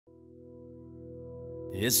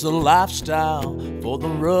It's a lifestyle for the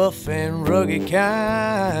rough and rugged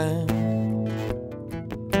kind.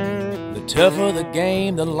 The tougher the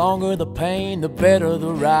game, the longer the pain, the better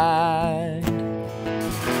the ride.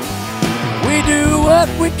 We do what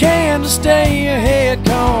we can to stay ahead,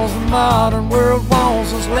 cause the modern world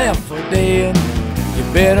wants us left for dead. You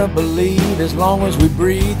better believe as long as we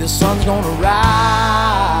breathe, the sun's gonna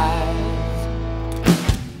rise.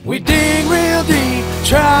 We dig real deep,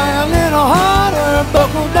 try a little harder,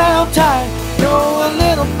 buckle down tight, go a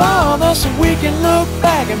little farther so we can look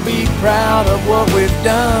back and be proud of what we've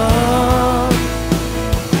done.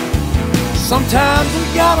 Sometimes we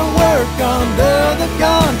gotta work under the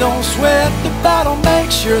gun, don't sweat the battle, make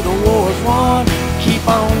sure the war's won. Keep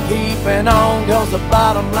on keeping on, cause the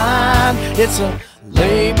bottom line, it's a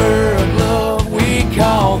labor of love we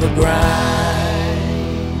call the grind.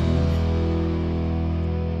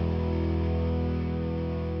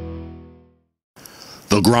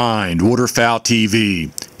 The Grind Waterfowl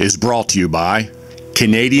TV is brought to you by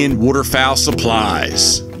Canadian Waterfowl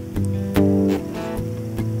Supplies,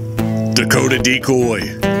 Dakota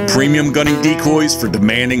Decoy, premium gunning decoys for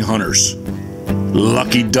demanding hunters,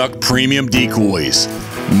 Lucky Duck premium decoys,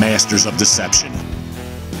 masters of deception,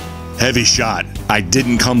 Heavy Shot, I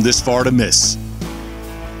didn't come this far to miss,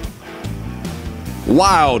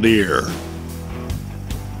 Wild Ear,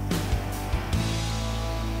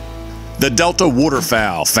 the Delta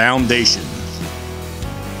Waterfowl Foundation,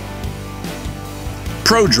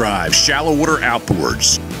 Pro Drive Shallow Water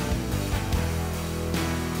Outboards,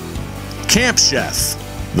 Camp Chef,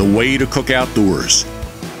 the way to cook outdoors,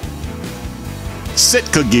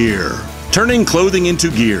 Sitka Gear, turning clothing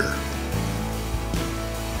into gear,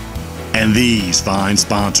 and these fine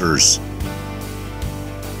sponsors.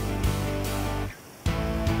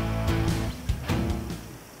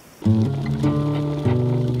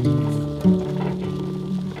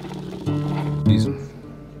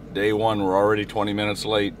 Day one, we're already 20 minutes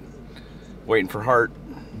late, waiting for Hart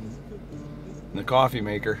and the coffee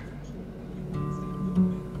maker.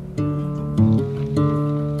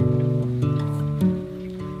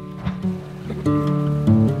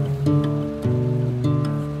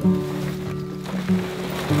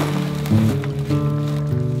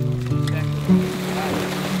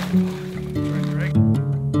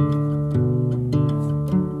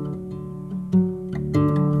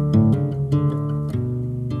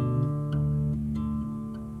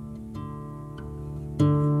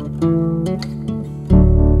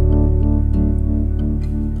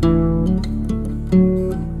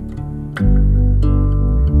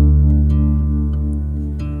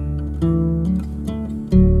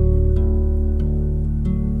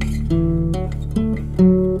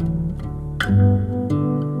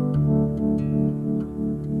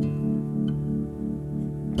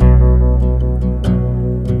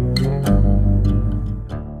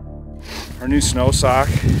 Our new snow sock.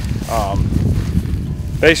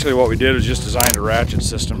 Basically what we did was just designed a ratchet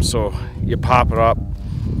system, so you pop it up,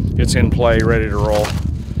 it's in play, ready to roll.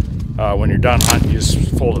 When you're done hunting, you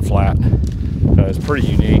just fold it flat. It's pretty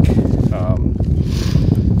unique.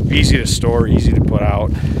 Easy to store, easy to put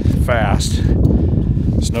out, fast.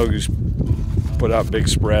 Snow goose put out big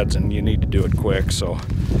spreads and you need to do it quick. So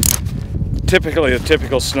typically a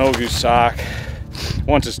typical snow goose sock,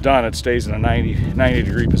 once it's done, it stays in a 90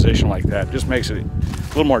 degree position like that. Just makes it a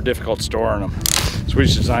little more difficult storing them. So we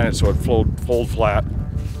just designed it so it fold flat,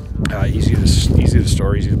 easy to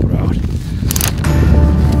store, easy to put out.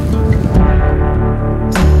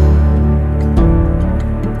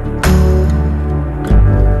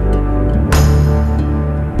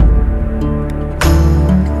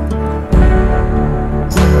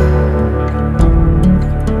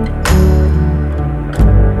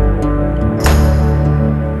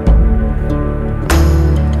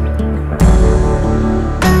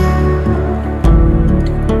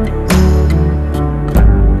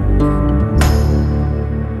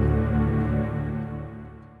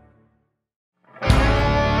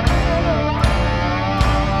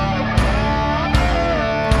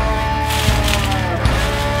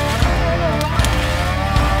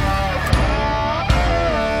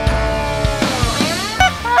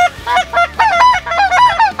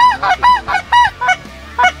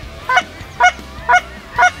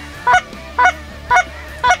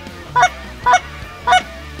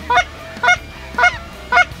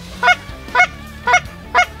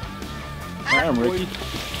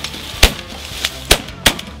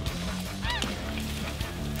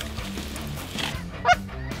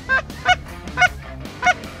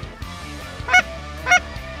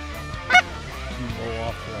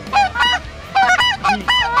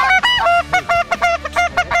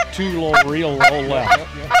 two low, real low left.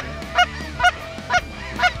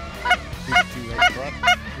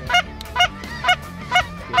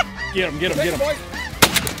 Get him, get him, get him.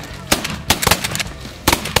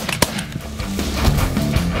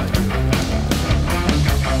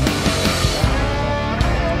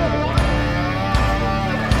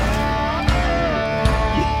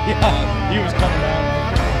 Yeah, he was coming down.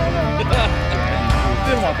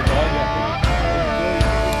 Didn't want the dog yet.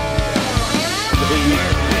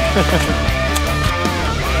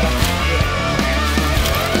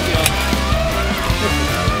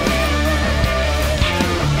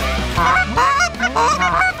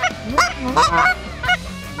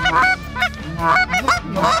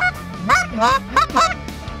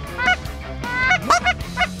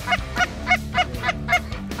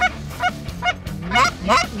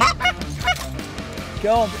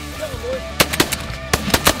 Kill him.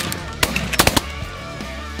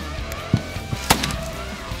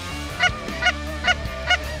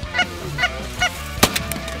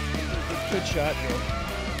 Good shot, Joe.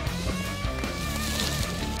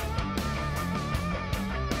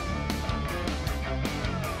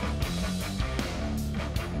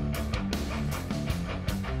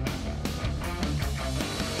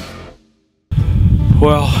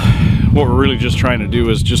 Well, what we're really just trying to do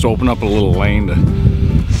is just open up a little lane to,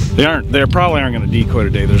 they probably aren't going to decoy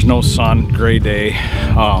today. There's no sun, gray day.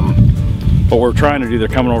 What we're trying to do, they're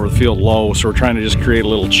coming over the field low, so we're trying to just create a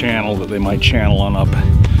little channel that they might channel on up,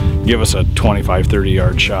 give us a 25, 30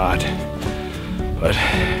 yard shot. But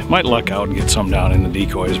might luck out and get some down in the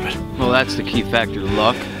decoys. But well, that's the key factor,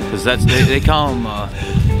 luck, because that's they call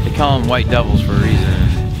them white devils for a reason.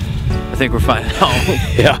 I think we're finding out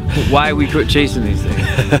yeah, why we quit chasing these things.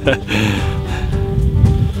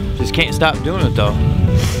 Just can't stop doing it though.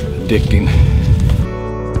 addicting.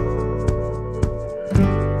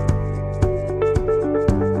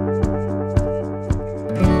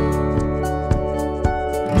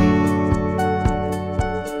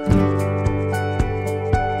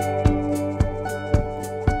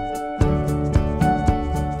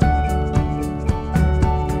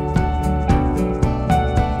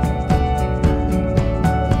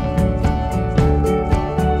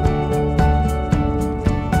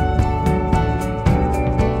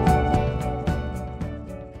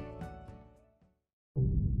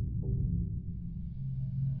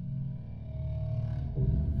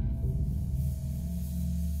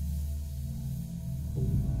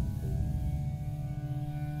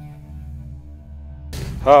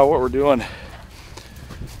 What we're doing,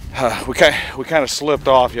 we kind of slipped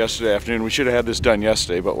off yesterday afternoon. We should have had this done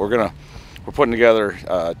yesterday, but we're putting together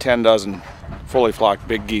 10 dozen fully flocked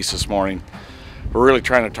big geese this morning. We're really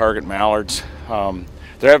trying to target mallards.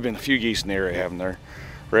 There have been a few geese in the area, haven't there,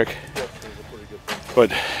 Rick?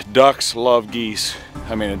 But ducks love geese.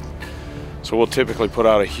 I mean, so we'll typically put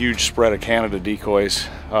out a huge spread of Canada decoys,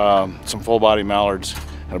 some full body mallards,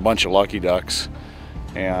 and a bunch of lucky ducks,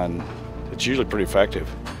 and it's usually pretty effective.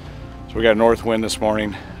 So we got a north wind this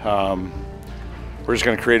morning. We're just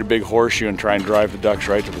going to create a big horseshoe and try and drive the ducks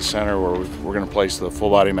right to the center where we're going to place the full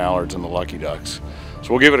body mallards and the lucky ducks. So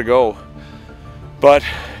we'll give it a go. But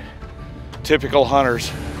typical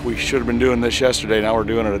hunters, we should have been doing this yesterday. Now we're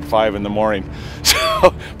doing it at 5 in the morning.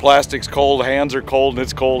 So plastic's cold, hands are cold, and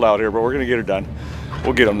it's cold out here, but we're going to get it done.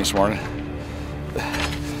 We'll get them this morning.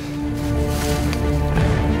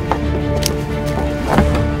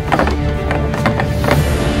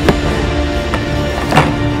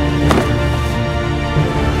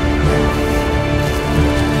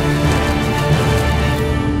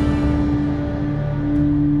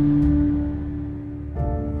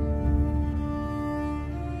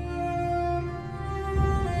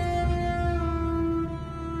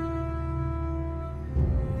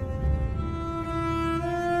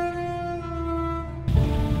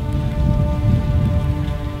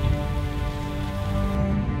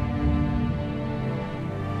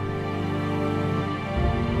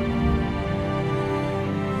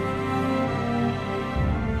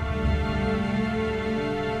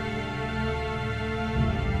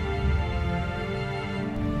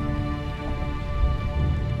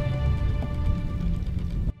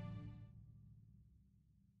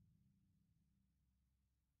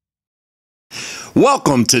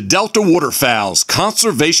 Welcome to Delta Waterfowl's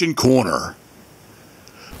Conservation Corner.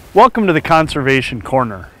 Welcome to the Conservation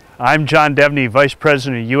Corner. I'm John Devney, Vice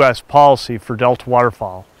President of U.S. Policy for Delta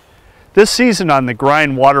Waterfowl. This season on the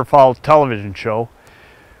Grind Waterfowl television show,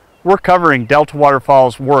 we're covering Delta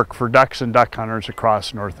Waterfowl's work for ducks and duck hunters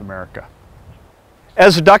across North America.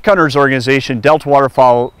 As a duck hunters organization, Delta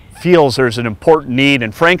Waterfowl feels there's an important need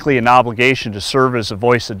and frankly an obligation to serve as a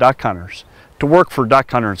voice of duck hunters. to work for duck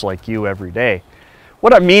hunters like you every day.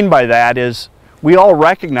 What I mean by that is we all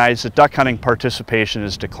recognize that duck hunting participation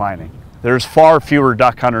is declining. There's far fewer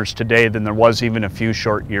duck hunters today than there was even a few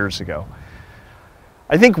short years ago.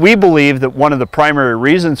 I think we believe that one of the primary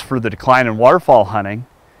reasons for the decline in waterfowl hunting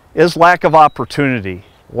is lack of opportunity,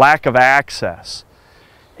 lack of access,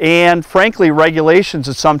 and frankly regulations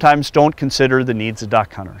that sometimes don't consider the needs of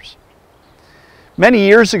duck hunters. Many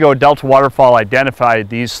years ago, Delta Waterfowl identified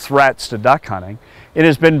these threats to duck hunting and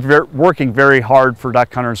has been working very hard for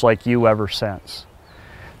duck hunters like you ever since.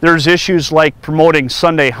 There's issues like promoting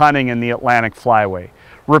Sunday hunting in the Atlantic Flyway,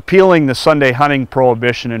 repealing the Sunday hunting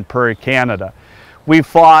prohibition in Prairie Canada. We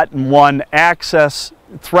fought and won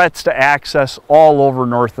threats to access all over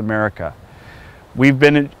North America. We've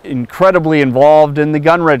been incredibly involved in the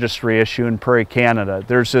gun registry issue in Prairie Canada.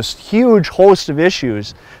 There's this huge host of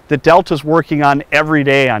issues that Delta's working on every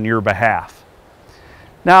day on your behalf.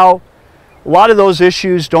 Now, a lot of those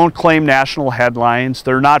issues don't claim national headlines.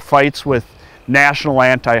 They're not fights with national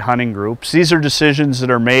anti-hunting groups. These are decisions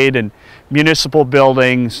that are made in municipal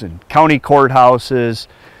buildings and county courthouses,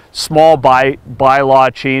 small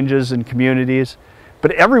bylaw changes in communities,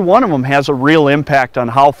 but every one of them has a real impact on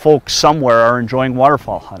how folks somewhere are enjoying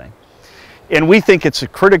waterfowl hunting. And we think it's a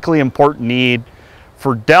critically important need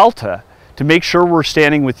for Delta to make sure we're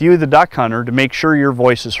standing with you, the duck hunter, to make sure your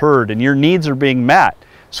voice is heard and your needs are being met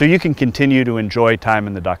so you can continue to enjoy time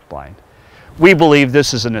in the duck blind. We believe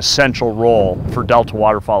this is an essential role for Delta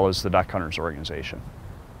Waterfowl as the Duck Hunters organization.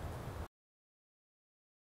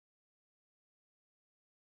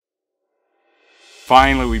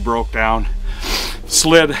 Finally, we broke down,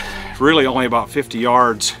 slid really only about 50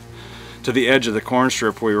 yards to the edge of the corn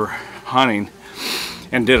strip we were hunting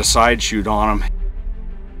and did a side shoot on them.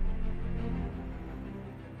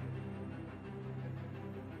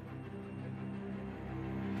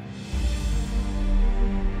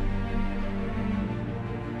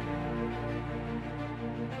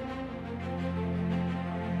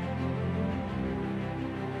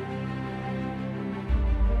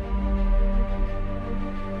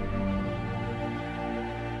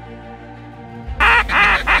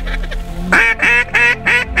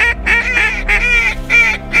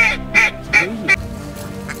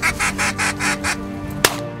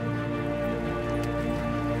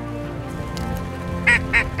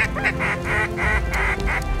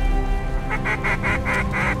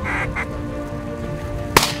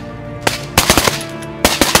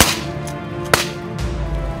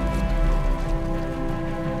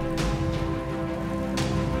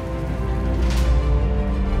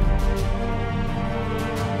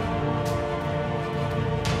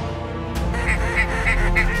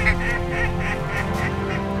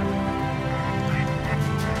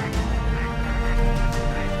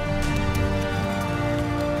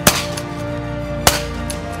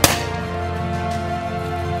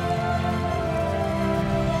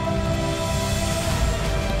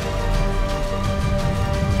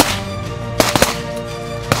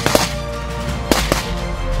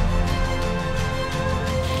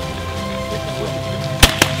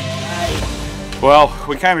 Well,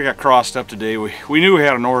 we kind of got crossed up today. We knew we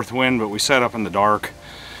had a north wind, but we set up in the dark.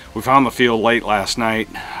 We found the field late last night.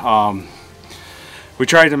 We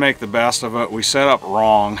tried to make the best of it. We set up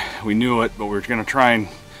wrong. We knew it, but we were going to try and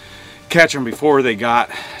catch them before they got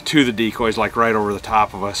to the decoys, like right over the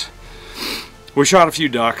top of us. We shot a few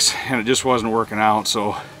ducks, and it just wasn't working out.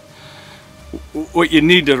 So what you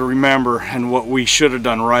need to remember, and what we should have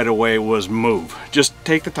done right away, was move. Just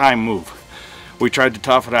take the time, move. We tried to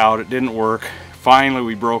tough it out. It didn't work. Finally,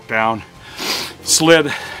 we broke down,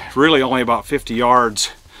 slid really only about 50 yards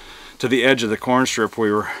to the edge of the corn strip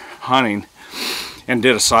we were hunting and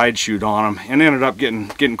did a side shoot on them and ended up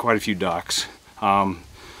getting quite a few ducks. So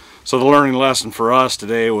the learning lesson for us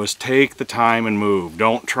today was take the time and move.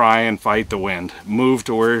 Don't try and fight the wind. Move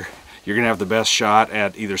to where you're going to have the best shot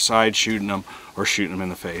at either side shooting them or shooting them in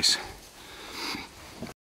the face.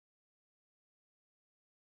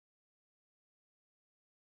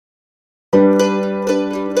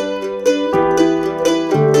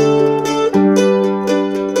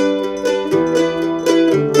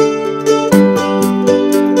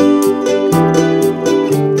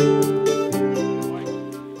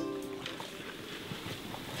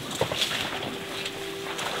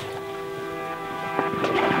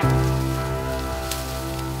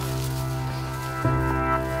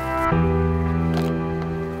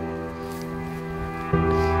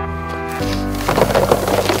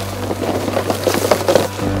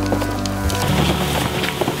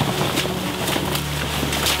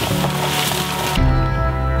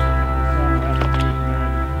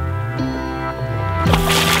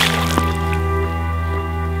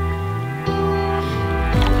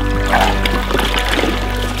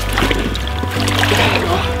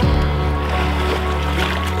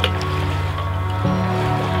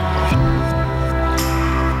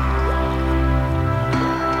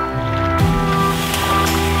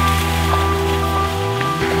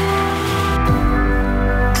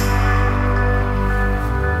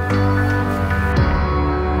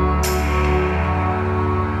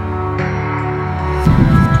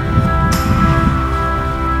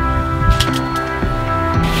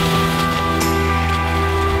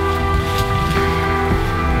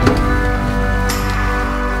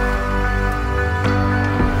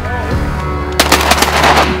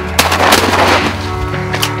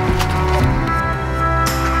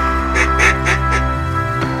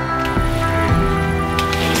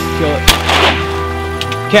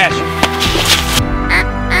 Catch.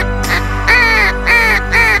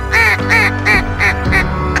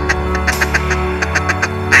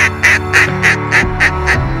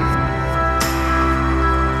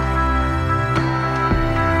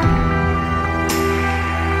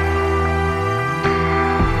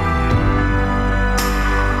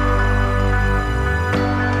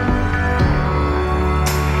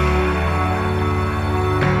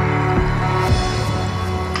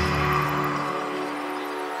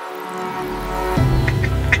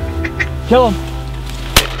 Kill him.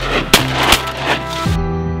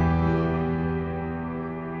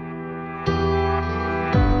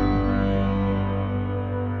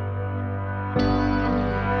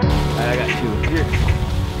 I got two. Here.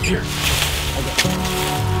 Here.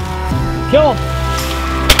 Kill him.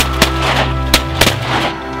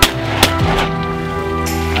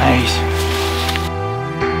 Nice.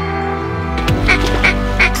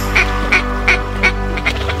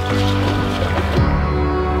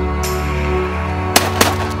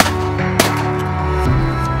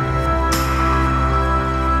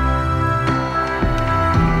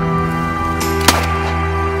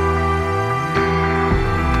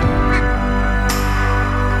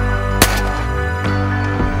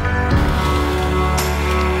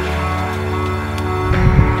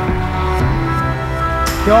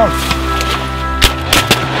 Go.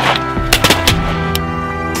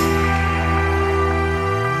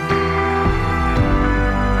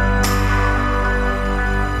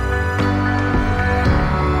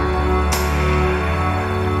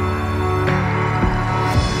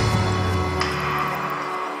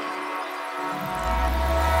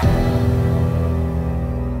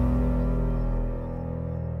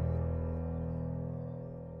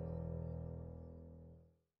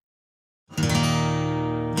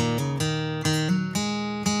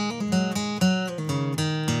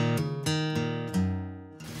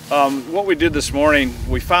 What we did this morning,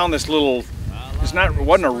 we found this little, it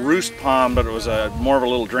wasn't a roost pond, but it was more of a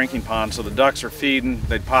little drinking pond. So the ducks are feeding,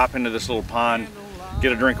 they'd pop into this little pond,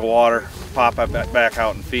 get a drink of water, pop up back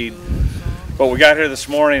out and feed. But we got here this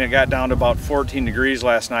morning, it got down to about 14 degrees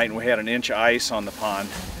last night, and we had an inch of ice on the pond.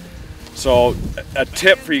 So a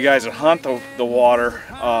tip for you guys that hunt the water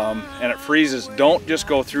and it freezes, don't just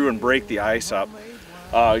go through and break the ice up.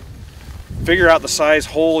 Figure out the size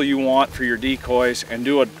hole you want for your decoys and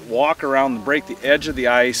do a walk around and break the edge of the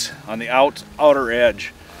ice on the outer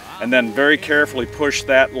edge, and then very carefully push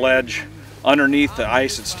that ledge underneath the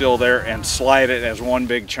ice that's still there and slide it as one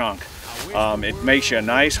big chunk. It makes you a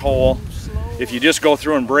nice hole. If you just go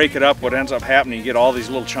through and break it up, what ends up happening, you get all these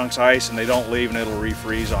little chunks of ice and they don't leave and it'll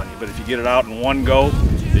refreeze on you. But if you get it out in one go,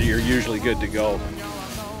 you're usually good to go.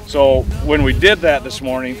 So when we did that this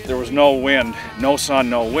morning, there was no wind, no sun,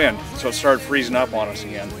 no wind. So it started freezing up on us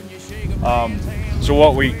again. So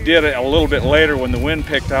what we did a little bit later, when the wind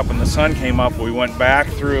picked up and the sun came up, we went back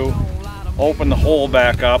through, opened the hole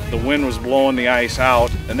back up, the wind was blowing the ice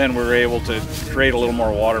out, and then we were able to create a little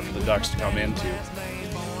more water for the ducks to come into.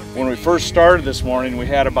 When we first started this morning, we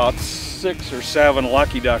had about 6 or 7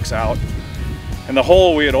 lucky ducks out, and the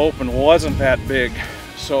hole we had opened wasn't that big.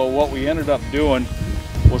 So what we ended up doing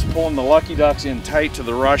was pulling the lucky ducks in tight to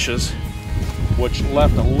the rushes, which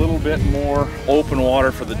left a little bit more open water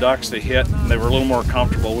for the ducks to hit, and they were a little more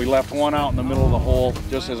comfortable. We left one out in the middle of the hole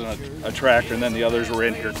just as an attractor, and then the others were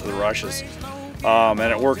in here to the rushes. And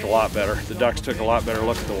it worked a lot better. The ducks took a lot better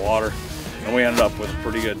look at the water, and we ended up with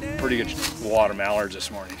pretty good wad of mallards this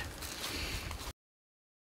morning.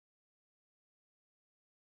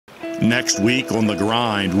 Next week on the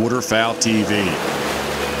Grind Waterfowl TV.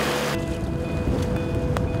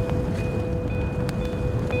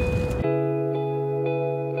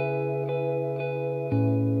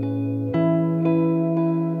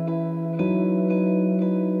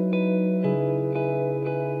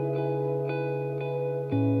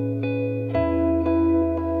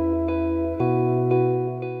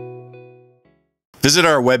 Visit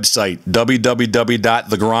our website,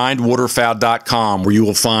 www.thegrindwaterfowl.com, where you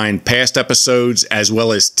will find past episodes as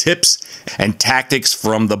well as tips and tactics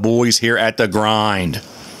from the boys here at The Grind.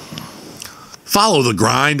 Follow The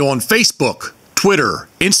Grind on Facebook, Twitter,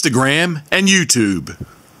 Instagram, and YouTube.